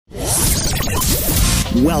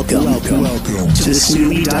Welcome to the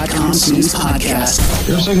Snoopy.com Snooze Podcast.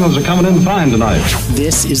 Your signals are coming in fine tonight.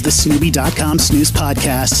 This is the Snoopy.com Snooze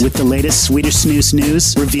Podcast with the latest Swedish snooze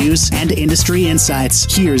news, reviews, and industry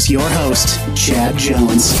insights. Here's your host, Chad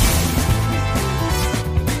Jones.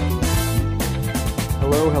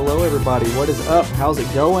 Hello, everybody. What is up? How's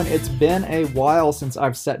it going? It's been a while since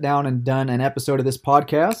I've sat down and done an episode of this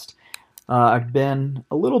podcast. I've been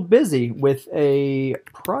a little busy with a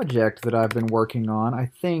project that I've been working on. I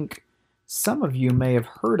think some of you may have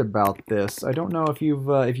heard about this. I don't know if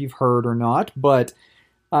you've heard or not, but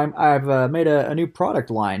I've made a new product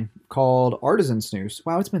line called Artisan Snooze.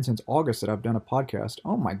 Wow, it's been since August that I've done a podcast.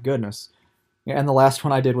 Oh my goodness. Yeah, and the last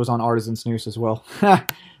one I did was on Artisan Snooze as well.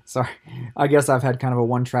 Sorry, I guess I've had kind of a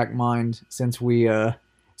one-track mind since we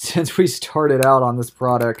started out on this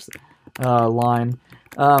product line.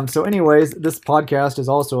 So anyways, this podcast is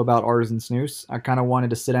also about Artisan Snooze. I kind of wanted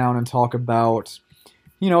to sit down and talk about,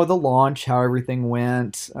 the launch, how everything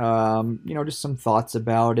went, just some thoughts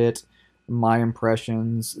about it, my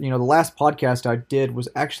impressions. The last podcast I did was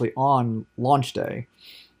actually on launch day.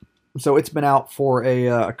 So it's been out for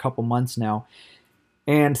a couple months now.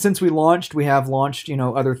 And since we have launched,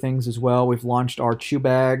 other things as well. We've launched our chew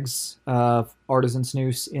bags of Artisan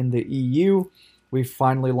Snooze in the EU. We've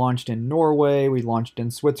finally launched in Norway. We launched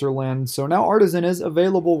in Switzerland. So now Artisan is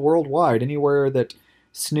available worldwide. Anywhere that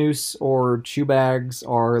snooze or chew bags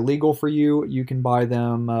are legal for you, you can buy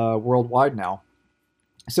them worldwide now.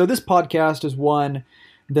 So this podcast is one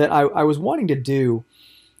that I was wanting to do.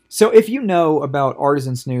 So if you know about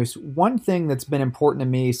Artisan Snooze, one thing that's been important to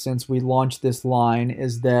me since we launched this line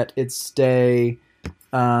is that it stay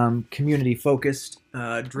community focused,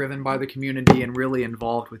 driven by the community, and really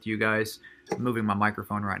involved with you guys. I'm moving my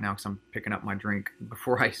microphone right now because I'm picking up my drink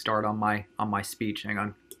before I start on my speech.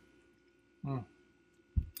 Hang on.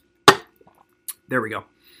 There we go.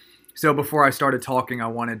 So before I started talking, I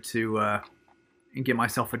wanted to get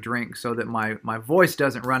myself a drink so that my voice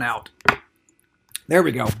doesn't run out. There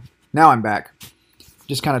we go. Now I'm back.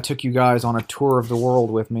 Just kind of took you guys on a tour of the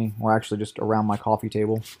world with me. Well, actually just around my coffee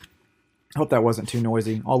table. Hope that wasn't too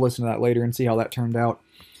noisy. I'll listen to that later and see how that turned out.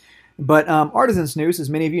 But Artisan Snooze, as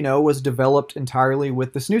many of you know, was developed entirely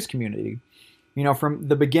with the snooze community. From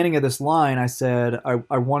the beginning of this line, I said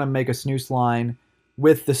I want to make a snooze line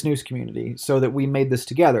with the snooze community so that we made this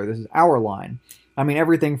together. This is our line. I mean,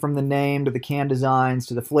 everything from the name to the can designs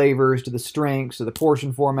to the flavors to the strengths to the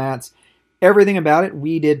portion formats, everything about it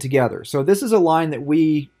we did together. So this is a line that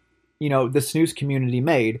we, the snooze community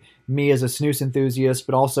made. Me as a snooze enthusiast,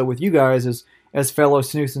 but also with you guys as fellow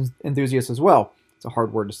snooze enthusiasts as well. It's a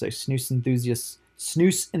hard word to say. Snooze enthusiasts.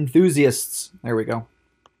 There we go.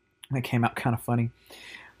 That came out kind of funny.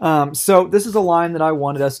 So this is a line that I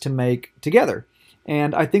wanted us to make together.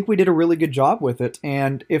 And I think we did a really good job with it.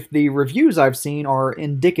 And if the reviews I've seen are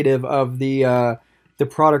indicative of the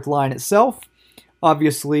product line itself,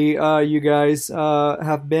 obviously you guys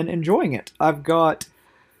have been enjoying it. I've got,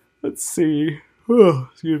 let's see,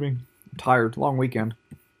 excuse me, I'm tired, long weekend.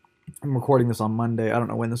 I'm recording this on Monday. I don't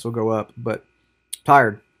know when this will go up, but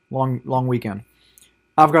tired, long weekend.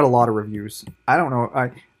 I've got a lot of reviews. I don't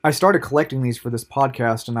know, I started collecting these for this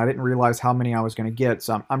podcast and I didn't realize how many I was going to get,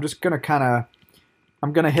 so I'm just going to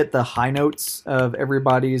I'm going to hit the high notes of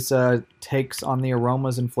everybody's takes on the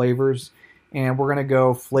aromas and flavors, and we're going to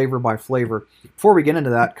go flavor by flavor. Before we get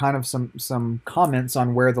into that, kind of some comments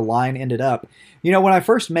on where the line ended up. When I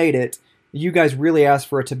first made it, you guys really asked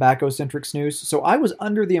for a tobacco-centric snooze, so I was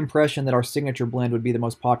under the impression that our signature blend would be the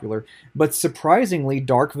most popular, but surprisingly,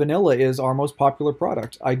 dark vanilla is our most popular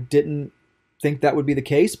product. I didn't think that would be the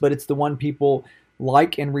case, but it's the one people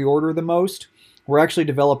like and reorder the most. We're actually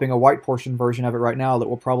developing a white portion version of it right now that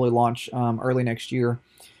will probably launch early next year.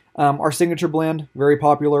 Our signature blend, very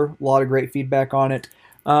popular, a lot of great feedback on it.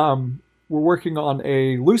 We're working on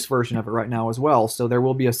a loose version of it right now as well, so there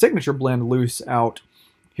will be a signature blend loose out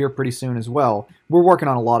here pretty soon as well. We're working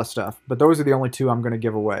on a lot of stuff, but those are the only two I'm going to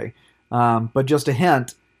give away. But just a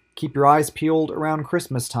hint, keep your eyes peeled around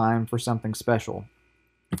Christmas time for something special.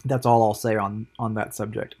 That's all I'll say on that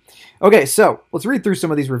subject. Okay, so let's read through some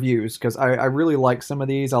of these reviews, because I really like some of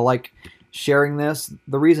these. I like sharing this.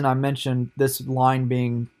 The reason I mentioned this line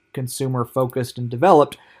being consumer-focused and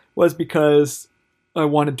developed was because I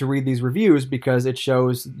wanted to read these reviews, because it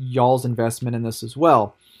shows y'all's investment in this as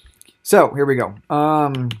well. So, here we go. What are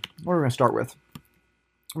we going to start with?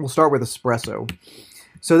 We'll start with espresso.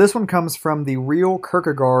 So this one comes from the Real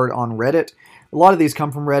Kierkegaard on Reddit. A lot of these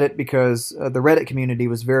come from Reddit because the Reddit community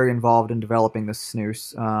was very involved in developing this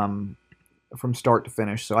snooze. from start to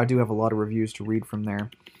finish. So I do have a lot of reviews to read from there.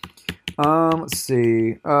 Let's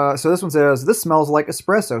see. So this one says, this smells like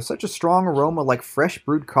espresso. Such a strong aroma like fresh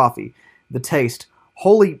brewed coffee. The taste.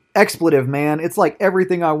 Holy expletive, man. It's like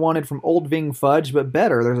everything I wanted from Old Ving fudge, but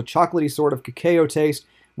better. There's a chocolatey sort of cacao taste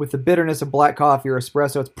with the bitterness of black coffee or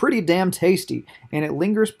espresso. It's pretty damn tasty, and it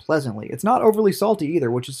lingers pleasantly. It's not overly salty either,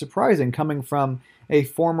 which is surprising coming from a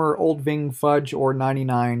former Old Ving fudge or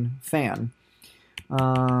 99 fan.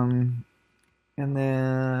 And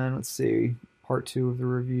then, let's see, part 2 of the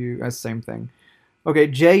review. That's the same thing. Okay,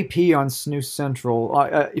 JP on Snooze Central.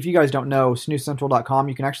 If you guys don't know, snoozecentral.com,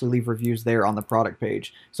 you can actually leave reviews there on the product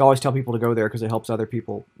page. So I always tell people to go there because it helps other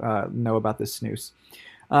people know about this snooze.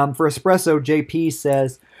 For espresso, JP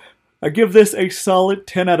says, I give this a solid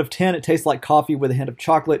 10 out of 10. It tastes like coffee with a hint of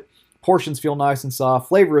chocolate. Portions feel nice and soft.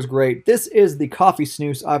 Flavor is great. This is the coffee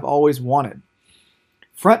snooze I've always wanted.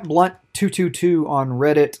 Front Blunt 222 on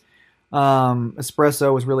Reddit.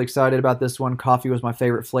 Espresso, was really excited about this one. Coffee was my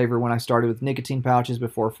favorite flavor when I started with nicotine pouches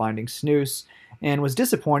before finding snooze, and was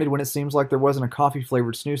disappointed when it seems like there wasn't a coffee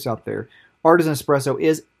flavored snooze out there. Artisan espresso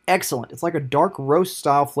is excellent. It's like a dark roast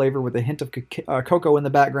style flavor with a hint of cocoa in the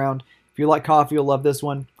background. If you like coffee, you'll love this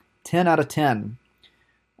one. 10 out of 10.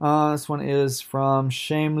 This one is from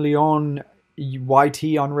Shame Leon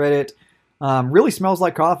YT on Reddit. Really smells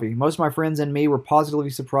like coffee. Most of my friends and me were positively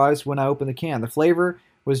surprised when I opened the can. The flavor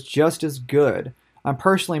was just as good. I'm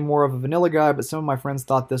personally more of a vanilla guy, but some of my friends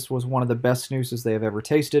thought this was one of the best snoozes they have ever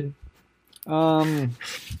tasted. In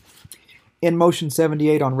Motion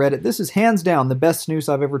 78 on Reddit, this is hands down the best snooze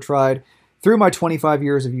I've ever tried through my 25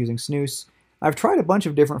 years of using snooze. I've tried a bunch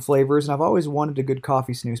of different flavors, and I've always wanted a good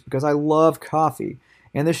coffee snooze because I love coffee,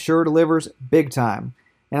 and this sure delivers big time.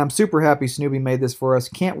 And I'm super happy Snoopy made this for us.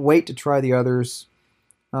 Can't wait to try the others.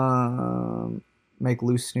 Make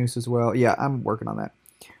loose snooze as well. Yeah, I'm working on that.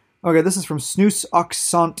 Okay, this is from Snooze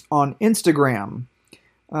Accent on Instagram.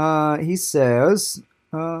 He says,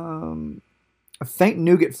 a faint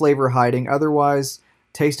nougat flavor hiding. Otherwise,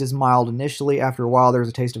 taste is mild initially. After a while, there's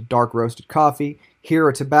a taste of dark roasted coffee. Here,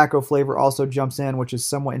 a tobacco flavor also jumps in, which is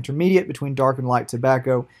somewhat intermediate between dark and light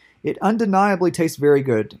tobacco. It undeniably tastes very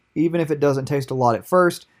good. Even if it doesn't taste a lot at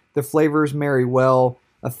first, the flavors marry well.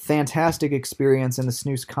 A fantastic experience, and the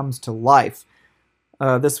snooze comes to life.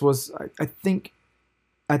 This was, I think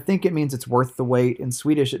it means it's worth the wait. In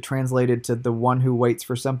Swedish, it translated to the one who waits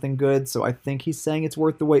for something good. So I think he's saying it's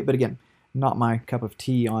worth the wait. But again, not my cup of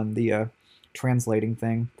tea on the translating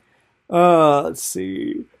thing. Let's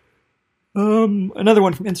see. Another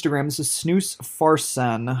one from Instagram. This is Snooze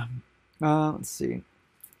Farsan. Let's see.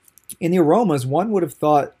 In the aromas, one would have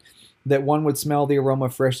thought that one would smell the aroma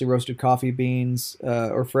of freshly roasted coffee beans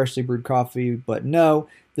or freshly brewed coffee, but no.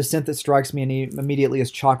 The scent that strikes me immediately is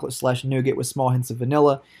chocolate/nougat with small hints of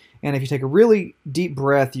vanilla. And if you take a really deep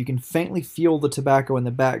breath, you can faintly feel the tobacco in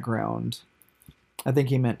the background. I think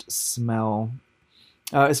he meant smell.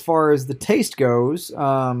 As far as the taste goes,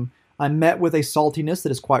 I'm met with a saltiness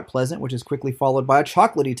that is quite pleasant, which is quickly followed by a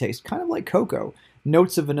chocolatey taste, kind of like cocoa.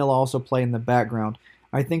 Notes of vanilla also play in the background.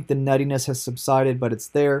 I think the nuttiness has subsided, but it's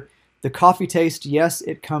there. The coffee taste, yes,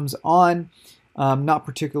 it comes on. Not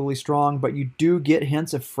particularly strong, but you do get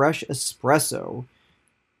hints of fresh espresso.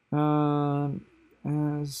 To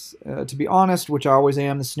be honest, which I always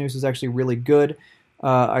am, the snooze is actually really good.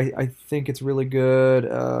 I think it's really good.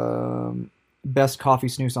 Best coffee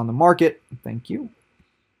snooze on the market. Thank you.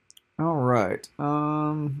 All right.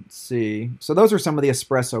 Let's see. So those are some of the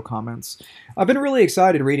espresso comments. I've been really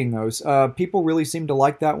excited reading those. People really seem to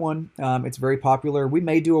like that one. It's very popular. We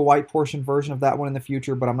may do a white portion version of that one in the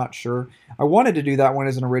future, but I'm not sure. I wanted to do that one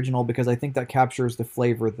as an original because I think that captures the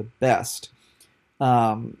flavor the best.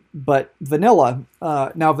 But vanilla.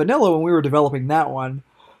 Now, vanilla, when we were developing that one...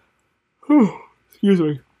 excuse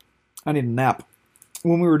me. I need a nap.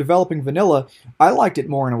 When we were developing vanilla, I liked it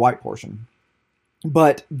more in a white portion.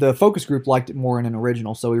 But the focus group liked it more in an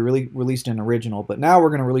original, so we really released an original. But now we're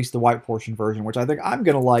going to release the white portion version, which I think I'm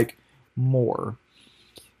going to like more.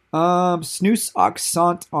 Snooze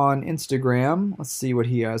Accent on Instagram. Let's see what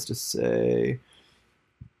he has to say.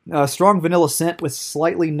 Strong vanilla scent with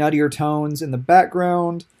slightly nuttier tones in the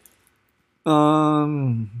background.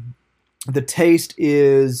 The taste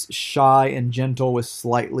is shy and gentle with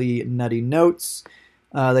slightly nutty notes.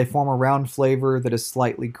 They form a round flavor that is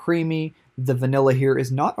slightly creamy. The vanilla here is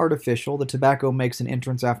not artificial. The tobacco makes an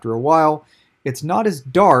entrance after a while. It's not as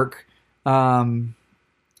dark. Let's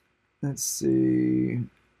see.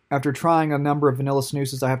 After trying a number of vanilla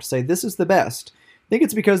snoozes, I have to say this is the best. I think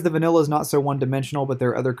it's because the vanilla is not so one-dimensional, but there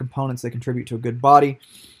are other components that contribute to a good body.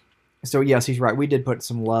 So yes, he's right. We did put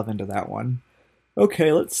some love into that one.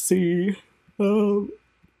 Okay, let's see.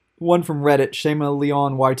 One from Reddit, Shema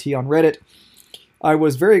Leon YT on Reddit. I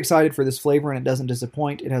was very excited for this flavor and it doesn't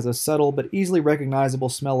disappoint. It has a subtle but easily recognizable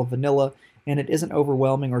smell of vanilla, and it isn't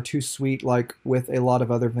overwhelming or too sweet like with a lot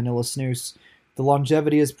of other vanilla snus. The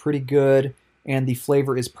longevity is pretty good, and the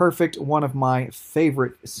flavor is perfect. One of my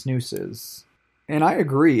favorite snoozes. And I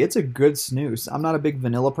agree, it's a good snooze. I'm not a big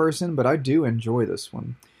vanilla person, but I do enjoy this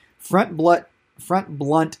one. Front Blunt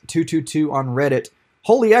 222 on Reddit.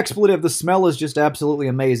 Holy expletive, the smell is just absolutely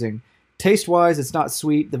amazing. Taste-wise, it's not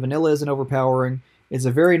sweet. The vanilla isn't overpowering. It's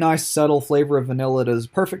a very nice, subtle flavor of vanilla. It is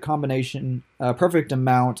perfect combination, perfect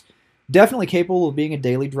amount. Definitely capable of being a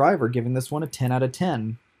daily driver, giving this one a 10 out of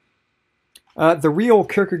 10. The Real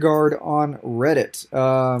Kierkegaard on Reddit.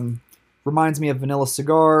 Reminds me of vanilla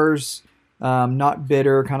cigars. Not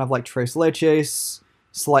bitter, kind of like Tres Leches.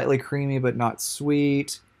 Slightly creamy, but not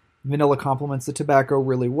sweet. Vanilla complements the tobacco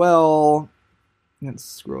really well. Let's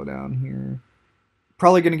scroll down here.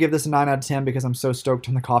 Probably going to give this a 9 out of 10 because I'm so stoked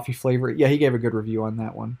on the coffee flavor. Yeah, he gave a good review on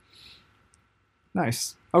that one.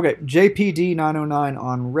 Nice. Okay, JPD909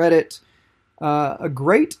 on Reddit. A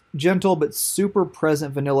great, gentle, but super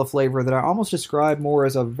present vanilla flavor that I almost describe more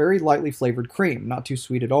as a very lightly flavored cream. Not too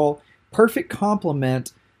sweet at all. Perfect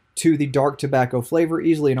complement to the dark tobacco flavor,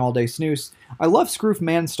 easily an all-day snooze. I love Scroof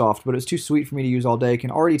Manstoft, but it's too sweet for me to use all day.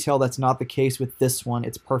 Can already tell that's not the case with this one.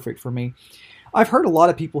 It's perfect for me. I've heard a lot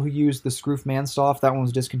of people who use the Scroof Manstoft. That one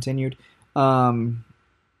was discontinued.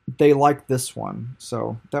 They like this one,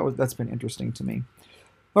 so that's been interesting to me.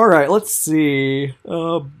 All right, let's see.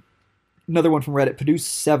 Another one from Reddit,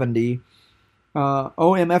 Produce70.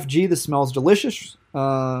 OMFG, this smells delicious.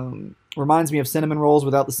 Reminds me of cinnamon rolls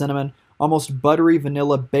without the cinnamon. Almost buttery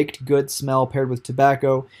vanilla baked good smell paired with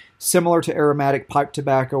tobacco, similar to aromatic pipe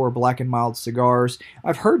tobacco or Black and Mild cigars.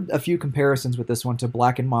 I've heard a few comparisons with this one to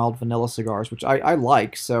Black and Mild vanilla cigars, which I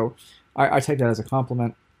like, so I take that as a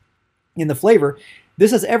compliment. In the flavor,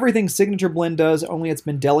 this has everything Signature Blend does, only it's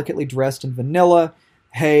been delicately dressed in vanilla.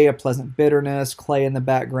 Hay, a pleasant bitterness, clay in the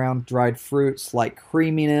background, dried fruit, slight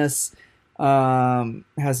creaminess.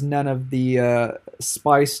 Has none of the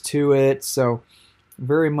spice to it, so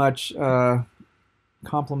very much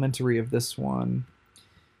complimentary of this one.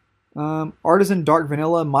 Artisan Dark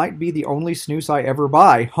Vanilla might be the only snooze I ever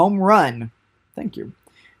buy. Home run. Thank you.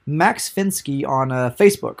 Max Finsky on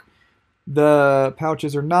Facebook. The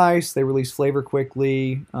pouches are nice. They release flavor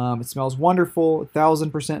quickly. It smells wonderful.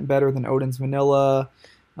 1000% better than Odin's Vanilla.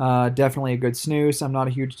 Definitely a good snooze. I'm not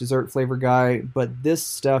a huge dessert flavor guy, but this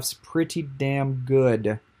stuff's pretty damn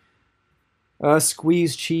good.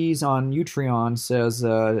 Squeeze Cheese on Utreon says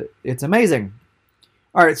it's amazing.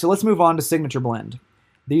 All right, so let's move on to Signature Blend.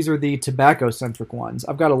 These are the tobacco-centric ones.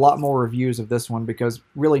 I've got a lot more reviews of this one because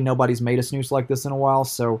really nobody's made a snooze like this in a while,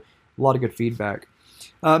 so a lot of good feedback.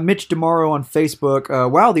 Mitch DeMauro on Facebook.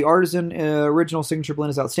 Wow, the Artisan original Signature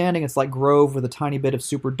Blend is outstanding. It's like Grove with a tiny bit of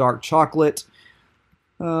super dark chocolate.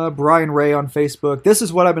 Brian Ray on Facebook. This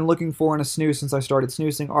is what I've been looking for in a snooze since I started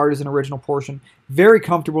snoozing. Artisan original portion. Very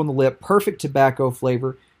comfortable in the lip. Perfect tobacco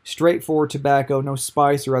flavor. Straightforward tobacco. No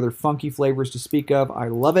spice or other funky flavors to speak of. I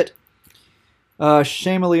love it.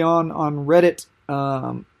 Shema Leon on Reddit.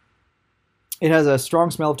 It has a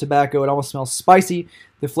strong smell of tobacco. It almost smells spicy.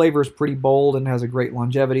 The flavor is pretty bold and has a great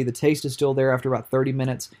longevity. The taste is still there after about 30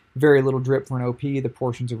 minutes. Very little drip for an OP. The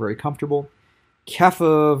portions are very comfortable.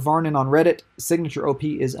 Kaffa Varnon on Reddit. Signature OP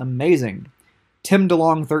is amazing. Tim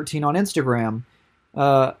DeLong13 on Instagram.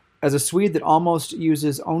 As a Swede that almost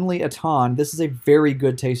uses only a ton, this is a very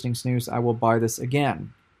good tasting snooze. I will buy this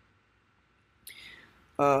again.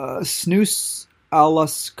 Snooze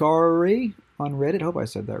Alaskari on Reddit. Hope I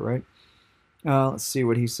said that right. Let's see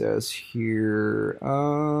what he says here.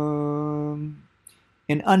 An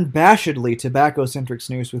unabashedly tobacco-centric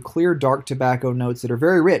snooze with clear dark tobacco notes that are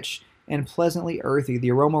very rich and pleasantly earthy.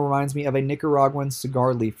 The aroma reminds me of a Nicaraguan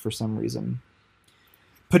cigar leaf for some reason.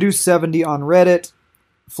 Produce70 on Reddit.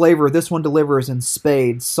 Flavor, this one delivers in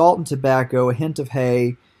spades. Salt and tobacco, a hint of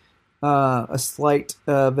hay, a slight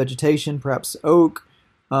vegetation, perhaps oak.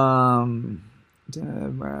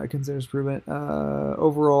 Considers proven.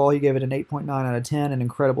 Overall, he gave it an 8.9 out of 10. An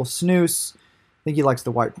incredible snooze. I think he likes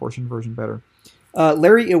the white portion version better.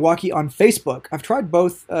 Larry Iwaki on Facebook. I've tried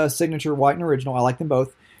both Signature White and Original. I like them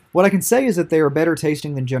both. What I can say is that they are better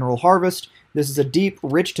tasting than General Harvest. This is a deep,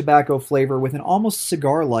 rich tobacco flavor with an almost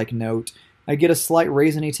cigar-like note. I get a slight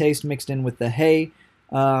raisiny taste mixed in with the hay.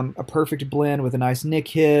 A perfect blend with a nice nick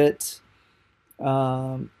hit.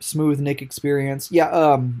 Smooth nick experience.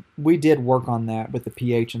 Yeah, we did work on that with the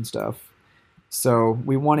pH and stuff. So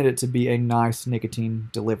we wanted it to be a nice nicotine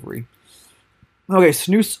delivery. Okay,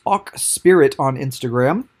 Snooze Spirit on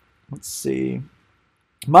Instagram. Let's see.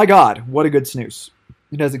 My God, what a good snus.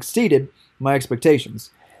 It has exceeded my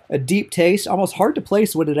expectations. A deep taste, almost hard to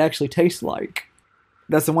place what it actually tastes like.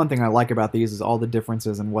 That's the one thing I like about these is all the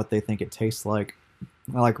differences in what they think it tastes like.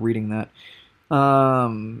 I like reading that.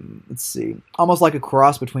 Let's see. Almost like a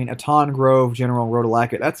cross between Eton Grove, General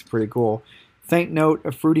Rhodolacket. That's pretty cool. Faint note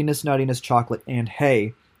of fruitiness, nuttiness, chocolate, and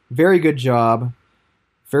hay. Very good job.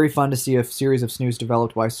 Very fun to see a series of snus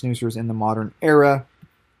developed by snoozers in the modern era.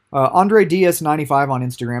 Andre Diaz95 on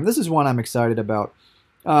Instagram. This is one I'm excited about.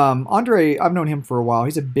 Andre, I've known him for a while.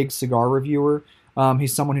 He's a big cigar reviewer.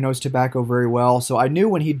 He's someone who knows tobacco very well. So I knew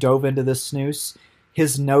when he dove into this snus,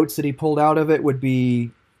 his notes that he pulled out of it would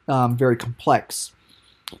be very complex.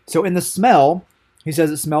 So in the smell, he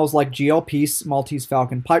says it smells like GLP Maltese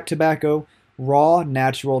Falcon pipe tobacco, raw,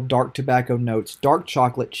 natural, dark tobacco notes, dark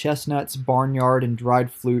chocolate, chestnuts, barnyard, and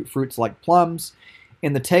dried fruits like plums.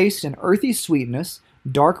 In the taste, an earthy sweetness,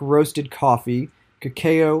 dark roasted coffee,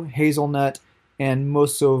 cacao, hazelnut, and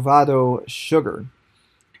mosovado sugar.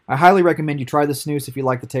 I highly recommend you try the snus if you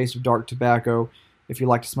like the taste of dark tobacco. If you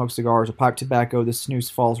like to smoke cigars or pipe tobacco, this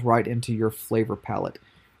snus falls right into your flavor palette.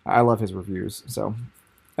 I love his reviews. So,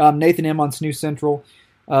 Nathan M. on Snus Central.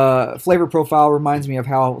 Flavor profile reminds me of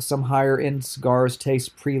how some higher-end cigars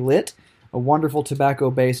taste pre-lit. A wonderful tobacco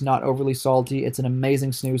base, not overly salty. It's an amazing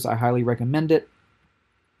snus. I highly recommend it.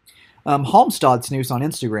 Halmstad Snus on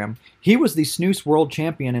Instagram. He was the Snus World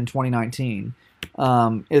Champion in 2019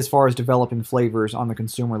 as far as developing flavors on the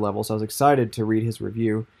consumer level, so I was excited to read his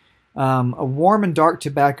review. A warm and dark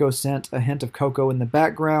tobacco scent, a hint of cocoa in the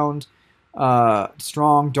background,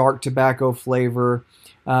 strong dark tobacco flavor.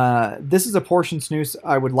 This is a portion snus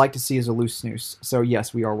I would like to see as a loose snus, so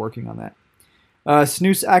yes, we are working on that.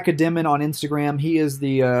 Snus Academon on Instagram. He is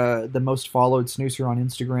the most followed snoozer on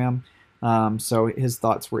Instagram. So his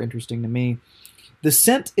thoughts were interesting to me. The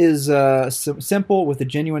scent is simple with a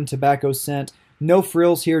genuine tobacco scent. No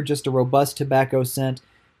frills here, just a robust tobacco scent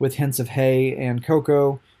with hints of hay and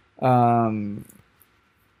cocoa. Okay,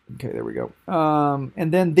 there we go.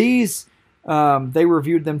 And then these, they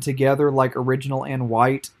reviewed them together like original and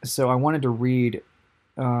white. So I wanted to read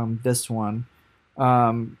this one.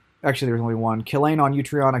 Actually, there's only one. Kilane on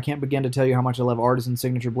Utreon. I can't begin to tell you how much I love Artisan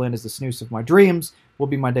Signature Blend as the snus of my dreams. Will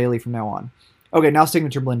be my daily from now on. Okay, now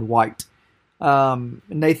Signature Blend White.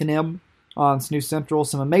 Nathan M. on Snus Central.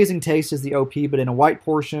 Some amazing taste as the OP, but in a white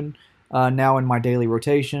portion. Now in my daily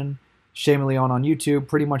rotation. Shame Leon on YouTube.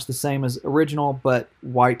 Pretty much the same as original, but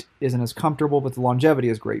white isn't as comfortable, but the longevity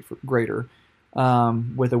is greater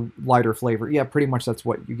with a lighter flavor. Yeah, pretty much that's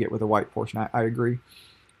what you get with a white portion. I agree.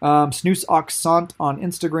 Snus Oxant on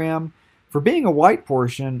Instagram. For being a white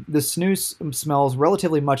portion, the snus smells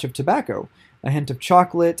relatively much of tobacco. A hint of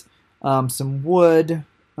chocolate, some wood,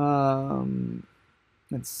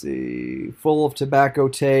 let's see, full of tobacco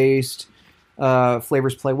taste.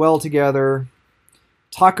 Flavors play well together.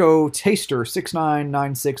 Taco Taster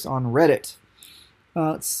 6996 on Reddit.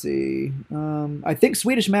 Let's see. I think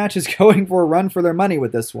Swedish Match is going for a run for their money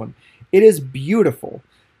with this one. It is beautiful.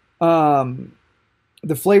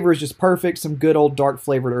 The flavor is just perfect. Some good old dark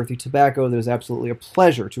flavored earthy tobacco that is absolutely a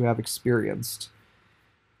pleasure to have experienced.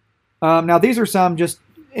 Now these are some just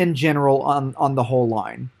in general on the whole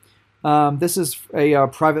line. This is a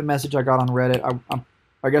private message I got on Reddit.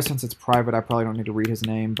 I guess since it's private, I probably don't need to read his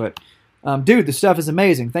name. But dude, the stuff is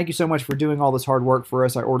amazing. Thank you so much for doing all this hard work for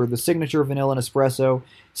us. I ordered the Signature Vanilla and Espresso.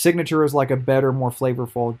 Signature is like a better, more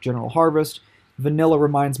flavorful General Harvest. Vanilla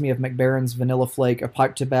reminds me of McBaron's Vanilla Flake, a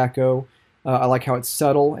pipe tobacco. I like how it's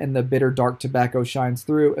subtle and the bitter dark tobacco shines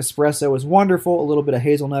through. Espresso is wonderful, a little bit of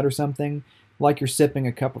hazelnut or something, like you're sipping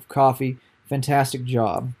a cup of coffee. Fantastic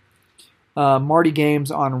job. Marty Games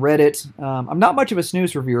on Reddit. I'm not much of a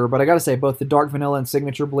snus reviewer, but I gotta say both the dark vanilla and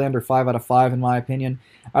Signature blend are 5 out of 5 in my opinion.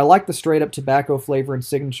 I like the straight up tobacco flavor in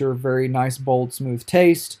Signature. Very nice, bold, smooth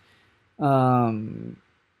taste. Let's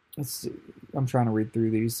see. I'm trying to read through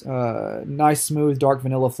these. Nice, smooth, dark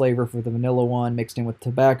vanilla flavor for the vanilla one mixed in with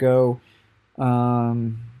tobacco.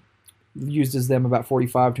 Uses them about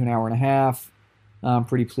 45 to an hour and a half. I'm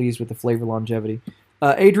pretty pleased with the flavor longevity.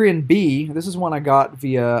 Adrian B. This is one I got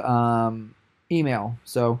via email.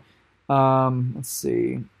 So let's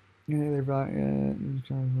see.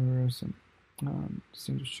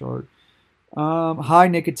 Seems short. High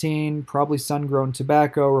nicotine, probably sun-grown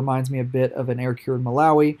tobacco. Reminds me a bit of an air-cured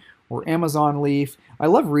Malawi or Amazon leaf. I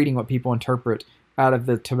love reading what people interpret out of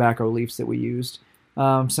the tobacco leaves that we used.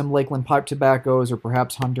 Some Lakeland pipe tobaccos or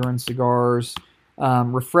perhaps Honduran cigars.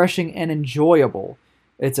 Refreshing and enjoyable.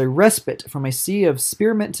 It's a respite from a sea of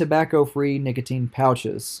spearmint tobacco-free nicotine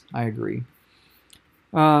pouches. I agree.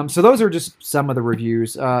 So those are just some of the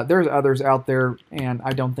reviews. There's others out there, and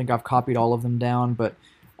I don't think I've copied all of them down, but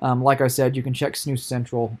like I said, you can check Snooze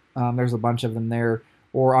Central. There's a bunch of them there.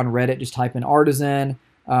 Or on Reddit, just type in Artisan.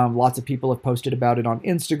 Lots of people have posted about it on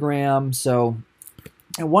Instagram, so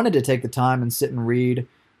I wanted to take the time and sit and read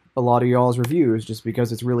a lot of y'all's reviews, just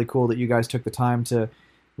because it's really cool that you guys took the time to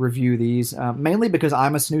review these. Mainly because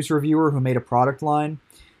I'm a snooze reviewer who made a product line,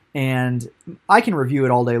 and I can review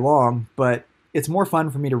it all day long, but it's more fun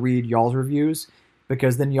for me to read y'all's reviews,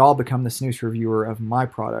 because then y'all become the snooze reviewer of my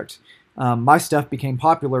product. My stuff became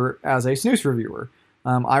popular as a snooze reviewer.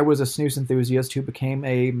 I was a snooze enthusiast who became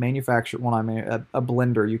a manufacturer, well, I'm a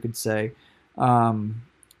blender, you could say,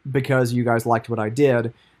 because you guys liked what I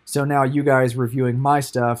did. So now you guys reviewing my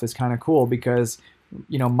stuff is kind of cool, because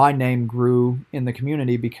my name grew in the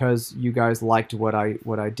community because you guys liked what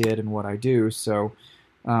I did and what I do. So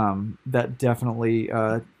that definitely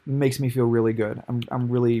makes me feel really good. I'm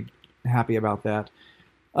really happy about that.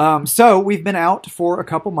 So we've been out for a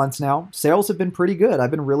couple months now. Sales have been pretty good. I've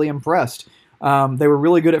been really impressed. They were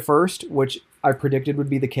really good at first, which I predicted would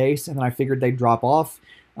be the case, and then I figured they'd drop off.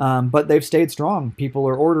 But they've stayed strong. People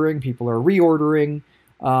are ordering, people are reordering.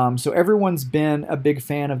 So everyone's been a big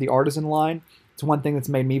fan of the Artisan line. It's one thing that's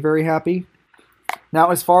made me very happy. Now,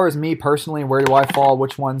 as far as me personally, where do I fall?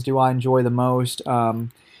 Which ones do I enjoy the most?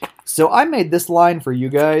 So I made this line for you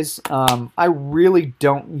guys. I really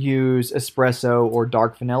don't use espresso or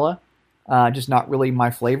dark vanilla. Just not really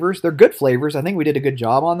my flavors. They're good flavors. I think we did a good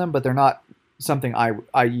job on them, but they're not something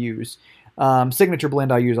I use. Signature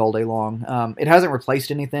Blend I use all day long. It hasn't replaced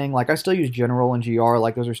anything. Like, I still use General and GR.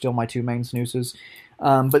 Like, those are still my two main snoozes.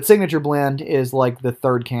 But Signature Blend is like the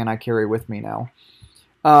third can I carry with me now.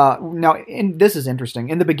 This is interesting.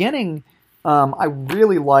 In the beginning, I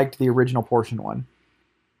really liked the original portion one.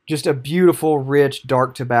 Just a beautiful, rich,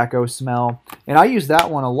 dark tobacco smell. And I use that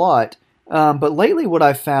one a lot. But lately what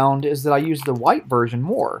I've found is that I use the white version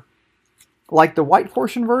more. Like the white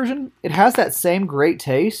portion version, it has that same great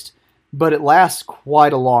taste, but it lasts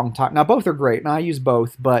quite a long time. Now, both are great, and I use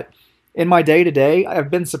both, but in my day-to-day,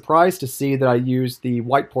 I've been surprised to see that I use the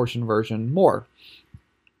white portion version more.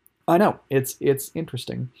 I know, it's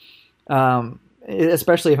interesting.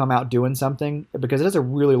 Especially if I'm out doing something, because it has a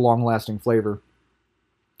really long-lasting flavor.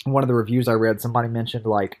 One of the reviews I read, somebody mentioned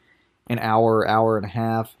like an hour, hour and a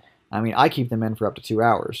half. I mean, I keep them in for up to 2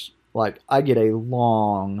 hours. Like, I get a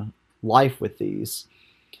long life with these.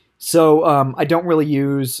 So I don't really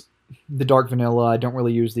use the dark vanilla. I don't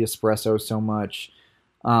really use the espresso so much.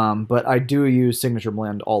 But I do use Signature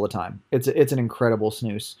Blend all the time. It's an incredible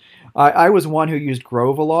snooze. I was one who used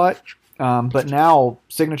Grove a lot, but now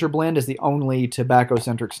Signature Blend is the only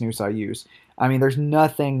tobacco-centric snooze I use. I mean, there's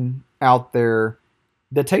nothing out there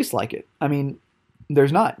that tastes like it. I mean,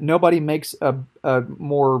 there's not. Nobody makes a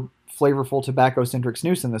more flavorful tobacco-centric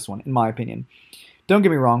snooze than this one, in my opinion. Don't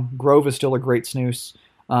get me wrong, Grove is still a great snooze,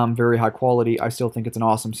 very high quality. I still think it's an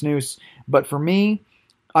awesome snooze. But for me,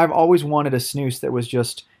 I've always wanted a snooze that was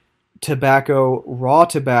just tobacco, raw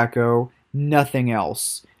tobacco, nothing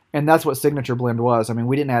else. And that's what Signature Blend was. I mean,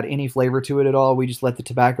 we didn't add any flavor to it at all. We just let the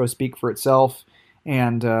tobacco speak for itself,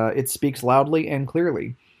 and it speaks loudly and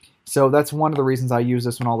clearly. So that's one of the reasons I use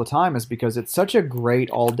this one all the time, is because it's such a great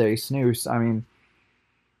all-day snooze. I mean,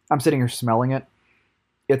 I'm sitting here smelling it.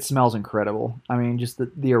 It smells incredible. I mean, just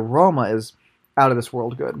the aroma is out of this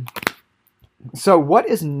world good. So what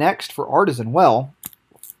is next for Artisan? Well,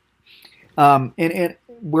 and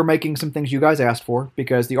we're making some things you guys asked for,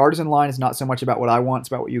 because the Artisan line is not so much about what I want, it's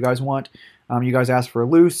about what you guys want. You guys asked for a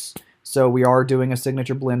loose, so we are doing a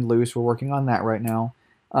Signature Blend loose. We're working on that right now.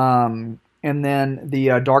 And then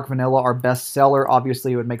the dark vanilla, our best seller.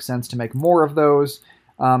 Obviously, it would make sense to make more of those.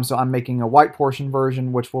 So I'm making a white portion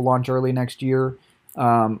version, which will launch early next year.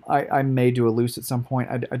 I may do a loose at some point.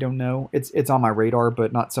 I don't know. It's on my radar,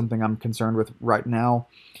 but not something I'm concerned with right now.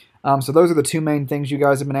 So those are the two main things you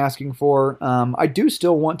guys have been asking for. I do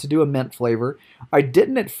still want to do a mint flavor. I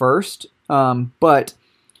didn't at first, but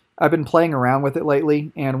I've been playing around with it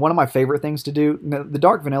lately, and one of my favorite things to do, the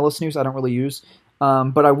dark vanilla snooze I don't really use,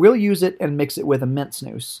 but I will use it and mix it with a mint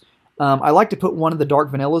snooze. I like to put one of the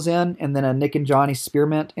dark vanillas in, and then a Nick and Johnny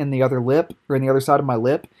spearmint in the other lip, or in the other side of my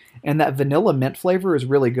lip, and that vanilla mint flavor is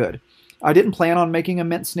really good. I didn't plan on making a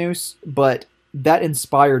mint snooze, but that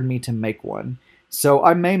inspired me to make one. So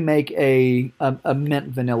I may make a mint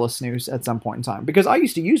vanilla snooze at some point in time, because I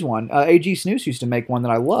used to use one. AG Snooze used to make one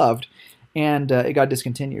that I loved, and it got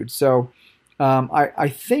discontinued. So I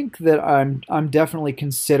think that I'm definitely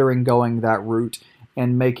considering going that route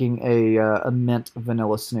and making a mint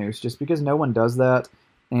vanilla snooze, just because no one does that,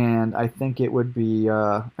 and I think it would be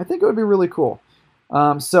really cool.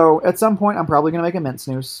 So at some point, I'm probably going to make a mint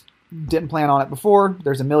snus. Didn't plan on it before.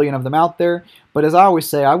 There's a million of them out there. But as I always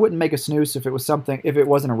say, I wouldn't make a snus if it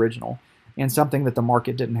wasn't original and something that the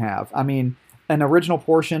market didn't have. I mean, an original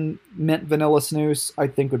portion mint vanilla snus, I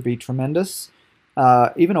think would be tremendous.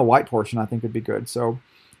 Even a white portion, I think would be good. So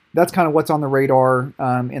that's kind of what's on the radar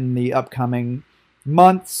in the upcoming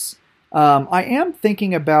months. I am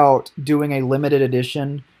thinking about doing a limited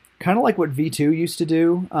edition, kind of like what V2 used to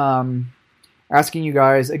do. Asking you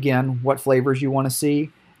guys, again, what flavors you want to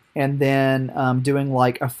see. And then doing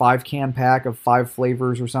like a 5-can pack of 5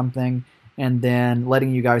 flavors or something, and then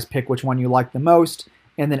letting you guys pick which one you like the most,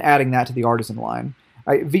 and then adding that to the Artisan line.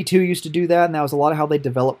 V2 used to do that, and that was a lot of how they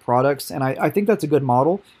develop products, and I think that's a good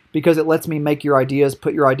model because it lets me make your ideas,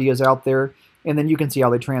 put your ideas out there, and then you can see how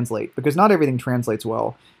they translate, because not everything translates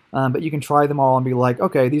well, but you can try them all and be like,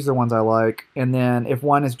 okay, these are the ones I like, and then if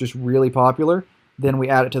one is just really popular, then we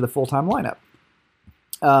add it to the full-time lineup.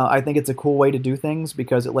 I think it's a cool way to do things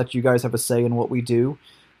because it lets you guys have a say in what we do.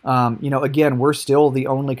 Again, we're still the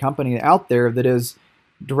only company out there that is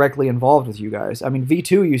directly involved with you guys. I mean,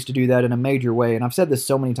 V2 used to do that in a major way, and I've said this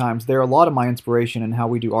so many times. They're a lot of my inspiration in how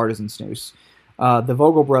we do artisan snus. The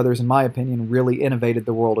Vogel brothers, in my opinion, really innovated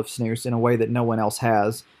the world of snus in a way that no one else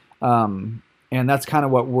has. And that's kind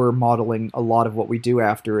of what we're modeling a lot of what we do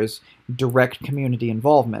after is direct community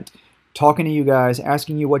involvement. Talking to you guys,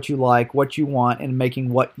 asking you what you like, what you want, and making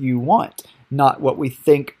what you want. Not what we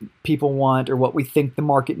think people want or what we think the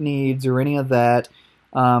market needs or any of that.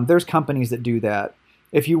 There's companies that do that.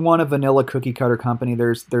 If you want a vanilla cookie cutter company,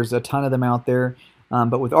 there's a ton of them out there.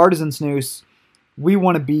 But with Artisan Snus, we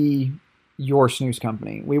want to be your snus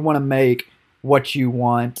company. We want to make what you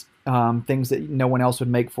want, things that no one else would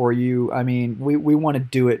make for you. I mean, we want to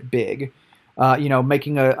do it big.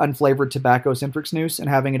 Making an unflavored tobacco-centric snus and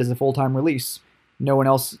having it as a full-time release. No one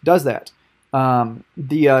else does that.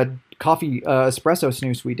 The coffee espresso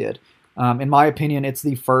snus we did. In my opinion, it's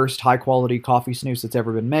the first high-quality coffee snus that's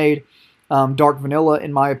ever been made. Dark vanilla,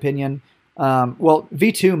 in my opinion.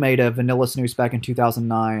 V2 made a vanilla snus back in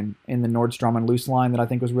 2009 in the Nordstrom and Loose line that I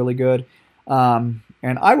think was really good. And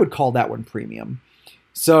I would call that one premium.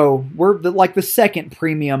 So we're the second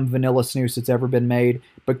premium vanilla snus that's ever been made,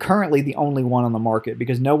 but currently the only one on the market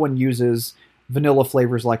because no one uses vanilla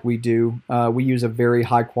flavors like we do. We use a very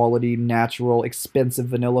high quality, natural, expensive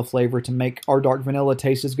vanilla flavor to make our dark vanilla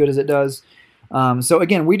taste as good as it does. So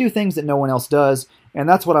again, we do things that no one else does, and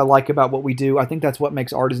that's what I like about what we do. I think that's what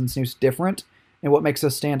makes Artisan Snus different and what makes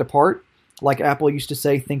us stand apart. Like Apple used to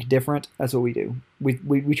say, think different. That's what we do.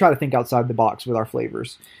 We try to think outside the box with our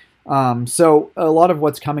flavors. So a lot of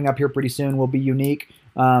what's coming up here pretty soon will be unique.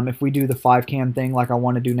 If we do the 5-can thing like I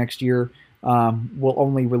want to do next year, we'll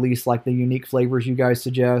only release like the unique flavors you guys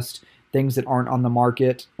suggest, things that aren't on the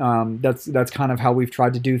market. That's kind of how we've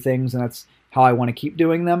tried to do things, and that's how I want to keep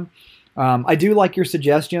doing them. I do like your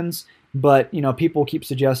suggestions, but people keep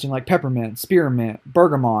suggesting like peppermint, spearmint,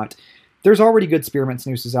 bergamot. There's already good spearmint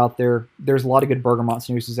snoozes out there. There's a lot of good bergamot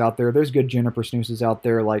snoozes out there. There's good juniper snoozes out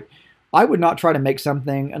there. Like, I would not try to make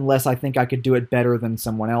something unless I think I could do it better than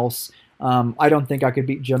someone else. I don't think I could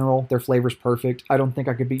beat General. Their flavor's perfect. I don't think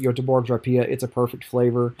I could beat Göteborg's Rapia. It's a perfect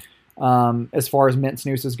flavor. As far as mint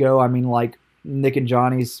snoozes go, I mean, like Nick and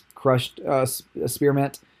Johnny's crushed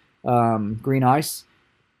spearmint, green ice,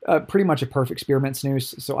 pretty much a perfect spearmint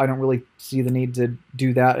snooze. So I don't really see the need to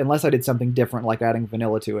do that unless I did something different, like adding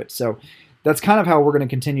vanilla to it. So that's kind of how we're going to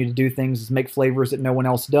continue to do things: is make flavors that no one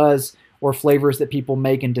else does, or flavors that people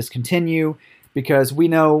make and discontinue, because we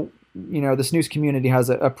know, the snus community has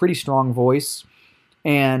a pretty strong voice.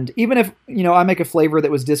 And even if, I make a flavor that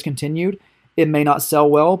was discontinued, it may not sell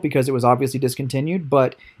well because it was obviously discontinued.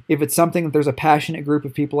 But if it's something that there's a passionate group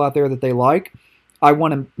of people out there that they like, I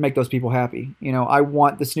want to make those people happy. I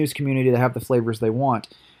want the snus community to have the flavors they want.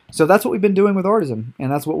 So that's what we've been doing with Artisan,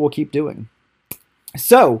 and that's what we'll keep doing.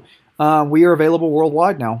 So we are available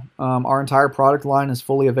worldwide now. Our entire product line is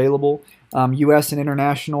fully available. U.S. and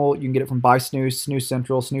international, you can get it from Buy Snus, Snus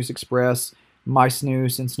Central, Snus Express, My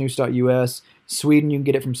Snus, and Snus.us. Sweden, you can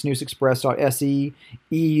get it from snusexpress.se.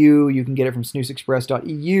 EU, you can get it from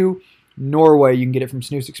snusexpress.eu. Norway, you can get it from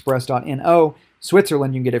snusexpress.no.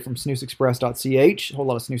 Switzerland, you can get it from snusexpress.ch. A whole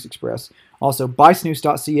lot of Snus Express. Also,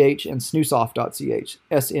 buysnus.ch and snusoff.ch.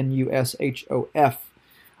 SNUSHOF.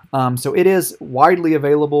 So it is widely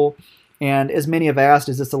available. And as many have asked,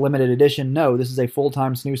 is this a limited edition? No, this is a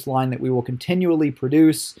full-time snus line that we will continually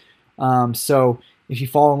produce. So if you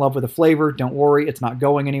fall in love with a flavor, don't worry, it's not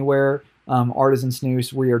going anywhere. Artisan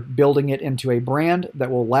Snus, we are building it into a brand that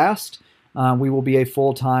will last. We will be a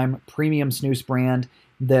full-time premium snus brand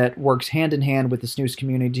that works hand in hand with the snus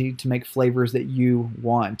community to make flavors that you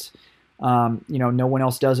want. No one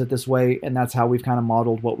else does it this way, and that's how we've kind of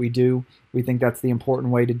modeled what we do. We think that's the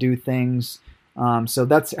important way to do things. So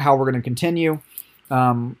that's how we're going to continue.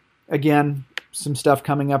 Again, some stuff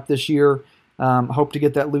coming up this year. Hope to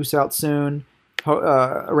get that loose out soon.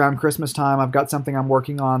 Around Christmas time, I've got something I'm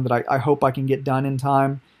working on that I hope I can get done in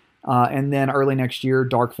time. And then early next year,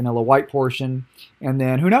 dark vanilla white portion. And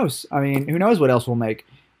then who knows? Who knows what else we'll make?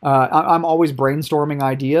 I'm always brainstorming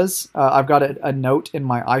ideas. I've got a note in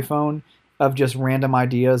my iPhone of just random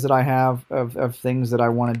ideas that I have of things that I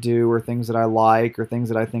want to do, or things that I like, or things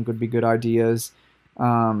that I think would be good ideas.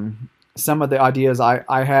 Some of the ideas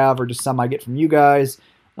I have are just some I get from you guys.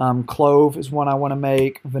 Clove is one I want to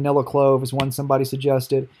make. Vanilla clove is one somebody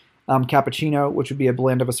suggested. Cappuccino, which would be a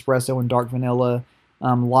blend of espresso and dark vanilla.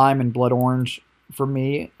 Lime and blood orange for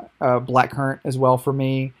me. Blackcurrant as well for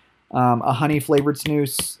me. A honey flavored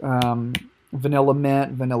snus. Vanilla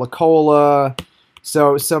mint, vanilla cola.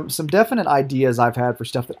 So some definite ideas I've had for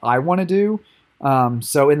stuff that I want to do.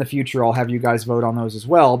 So in the future, I'll have you guys vote on those as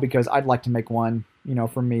well, because I'd like to make one,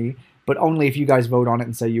 for me, but only if you guys vote on it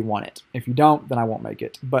and say you want it. If you don't, then I won't make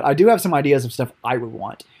it. But I do have some ideas of stuff I would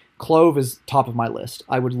want. Clove is top of my list.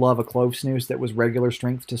 I would love a clove snus that was regular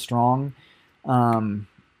strength to strong,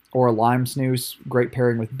 or a lime snus, great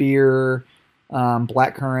pairing with beer.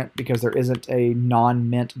 Blackcurrant, because there isn't a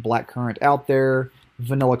non-mint blackcurrant out there.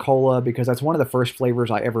 Vanilla cola, because that's one of the first flavors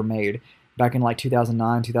I ever made back in like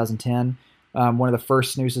 2009, 2010. One of the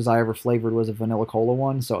first snoozes I ever flavored was a vanilla cola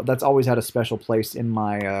one, so that's always had a special place in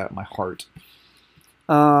my my heart.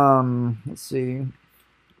 Let's see.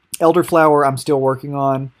 Elderflower, I'm still working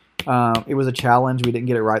on. It was a challenge. We didn't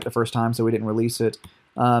get it right the first time, so we didn't release it.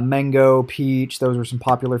 Mango, peach, those were some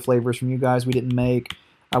popular flavors from you guys we didn't make.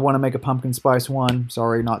 I want to make a pumpkin spice one.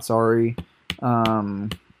 Sorry, not sorry.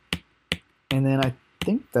 And then I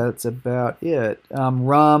think that's about it.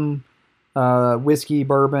 Rum, whiskey,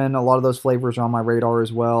 bourbon, a lot of those flavors are on my radar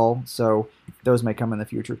as well, so those may come in the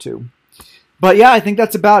future too. But yeah, I think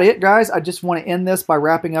that's about it, guys. I just want to end this by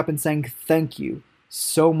wrapping up and saying thank you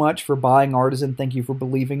so much for buying Artisan. Thank you for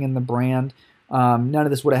believing in the brand. None of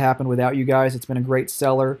this would have happened without you guys. It's been a great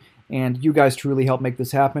seller, and you guys truly helped make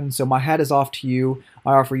this happen. So my hat is off to you.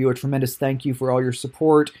 I offer you a tremendous thank you for all your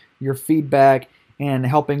support, your feedback, and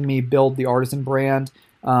helping me build the Artisan brand.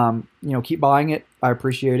 Keep buying it. I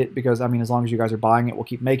appreciate it, because, as long as you guys are buying it, we'll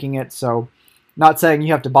keep making it. So not saying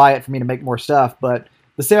you have to buy it for me to make more stuff, but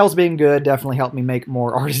the sales being good definitely helped me make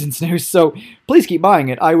more Artisan snus. So please keep buying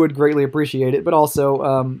it. I would greatly appreciate it, but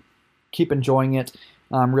also keep enjoying it.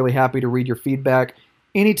 I'm really happy to read your feedback.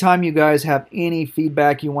 Anytime you guys have any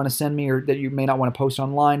feedback you want to send me, or that you may not want to post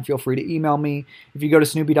online, feel free to email me. If you go to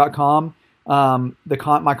Snoopy.com,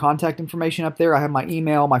 my contact information up there, I have my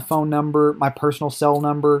email, my phone number, my personal cell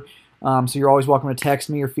number. So you're always welcome to text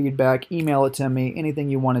me your feedback, email it to me, anything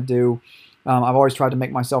you want to do. I've always tried to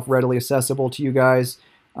make myself readily accessible to you guys.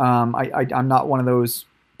 I'm not one of those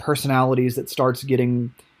personalities that starts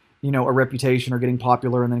getting, a reputation or getting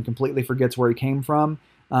popular and then completely forgets where he came from.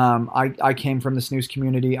 I came from the snooze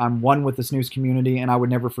community. I'm one with the snooze community, and I would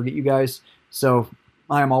never forget you guys. So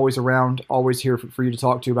I am always around, always here for you to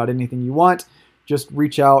talk to about anything you want. Just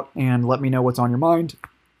reach out and let me know what's on your mind,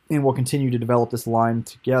 and we'll continue to develop this line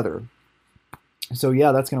together. So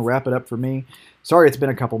yeah, that's going to wrap it up for me. Sorry it's been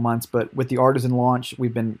a couple months, but with the Artisan launch,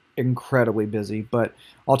 we've been incredibly busy, but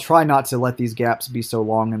I'll try not to let these gaps be so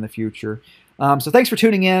long in the future. So thanks for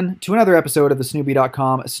tuning in to another episode of the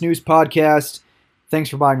Snoopy.com Snooze Podcast. Thanks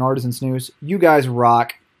for buying Artisan Snooze. You guys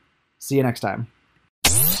rock. See you next time.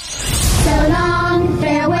 So long,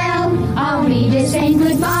 farewell, only to say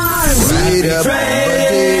goodbye.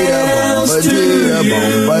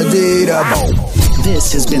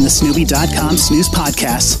 This has been the Snoopy.com Snooze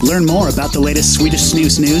Podcast. Learn more about the latest Swedish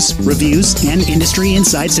snooze news, reviews, and industry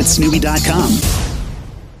insights at Snoopy.com.